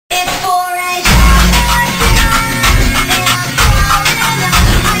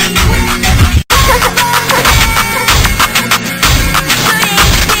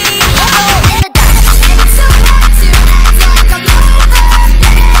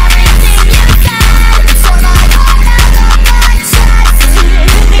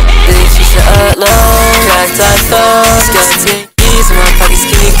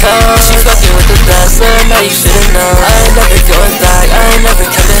yeah, you should've known. I ain't never going back, I ain't never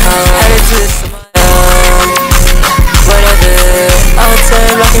coming home. Had to do this on my own. Whatever, I'll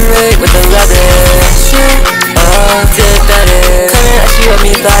turn rock and rig with the leather. Shit, did better. Coming at you with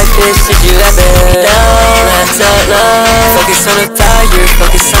me like bitch, did you ever? No, left alone. Focus on the fire,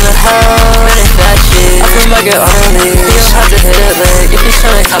 focus on the hoe. Running that shit, I feel my girl on a leash. You don't have to hit it lick if you're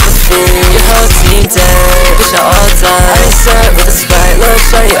tryna cop a fee. Your whole team dead, bitch, I all done. I ain't served with a Sprite, little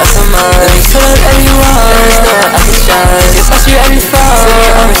shawty up some mud. Let me fill up every wall, there's no one I can trust. You pass you every fall, so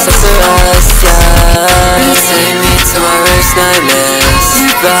your armor stuck to us, yeah. You take me to my worst nightmares. You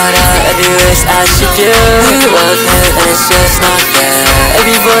brought out every wish I should do. You love him and it's just not fair.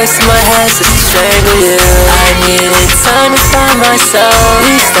 Every voice in my head says to strangle you. I needed time to find myself.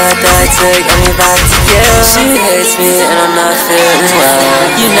 Each step that I took got me back to you. She hates me and I'm not feeling well.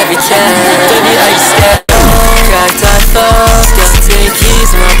 You never can, don't need how you scared. Cracked I fall, skeleton keys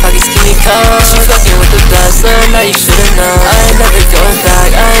in my pockets keep me cold. She